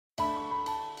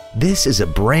This is a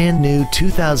brand new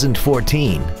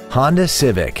 2014 Honda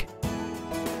Civic.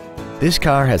 This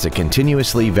car has a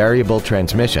continuously variable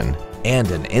transmission and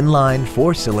an inline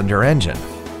 4-cylinder engine.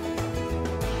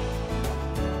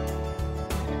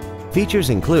 Features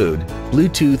include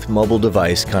Bluetooth mobile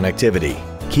device connectivity,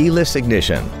 keyless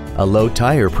ignition, a low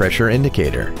tire pressure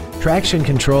indicator, traction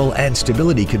control and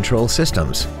stability control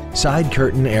systems, side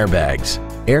curtain airbags,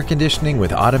 air conditioning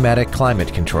with automatic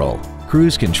climate control,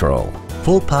 cruise control,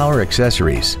 full power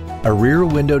accessories, a rear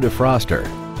window defroster,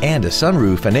 and a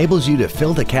sunroof enables you to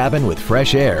fill the cabin with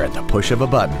fresh air at the push of a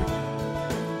button.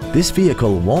 This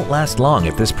vehicle won't last long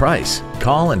at this price.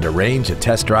 Call and arrange a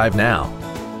test drive now.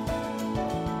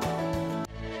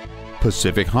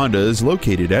 Pacific Honda is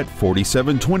located at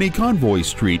 4720 Convoy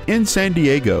Street in San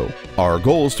Diego. Our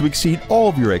goal is to exceed all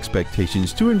of your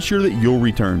expectations to ensure that you'll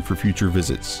return for future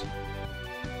visits.